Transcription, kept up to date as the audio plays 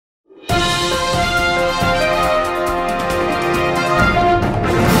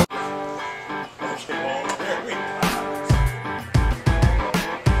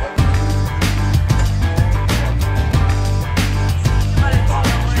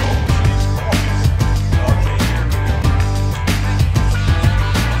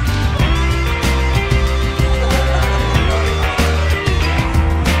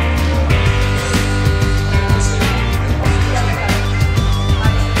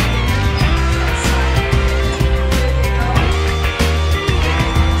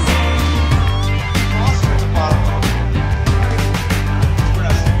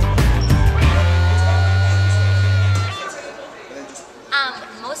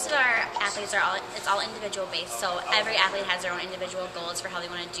most of our athletes it's all individual based, so every athlete has their own individual goals for how they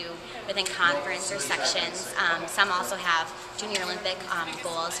want to do within conference or sections. Some also have Junior Olympic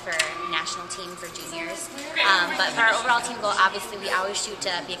goals for national team for juniors. But for our overall team goal, obviously we always shoot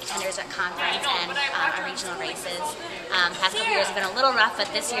to be contenders at conference and our regional races. Past couple years have been a little rough, but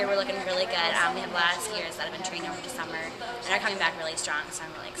this year we're looking really good. We have a lot of skiers that have been training over the summer and are coming back really strong, so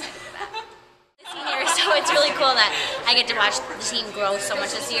I'm really excited for that. Senior, so it's really cool that I get to watch the team grow so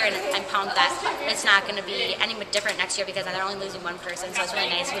much this year, and I'm pumped that it's not going to be any different next year because they're only losing one person, so it's really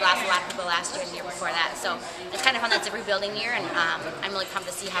nice. We lost a lot of people last year and the year before that, so it's kind of fun that it's a rebuilding year, and I'm really pumped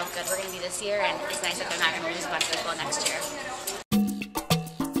to see how good we're going to be this year, and it's nice that they're not going to lose a bunch of people next year.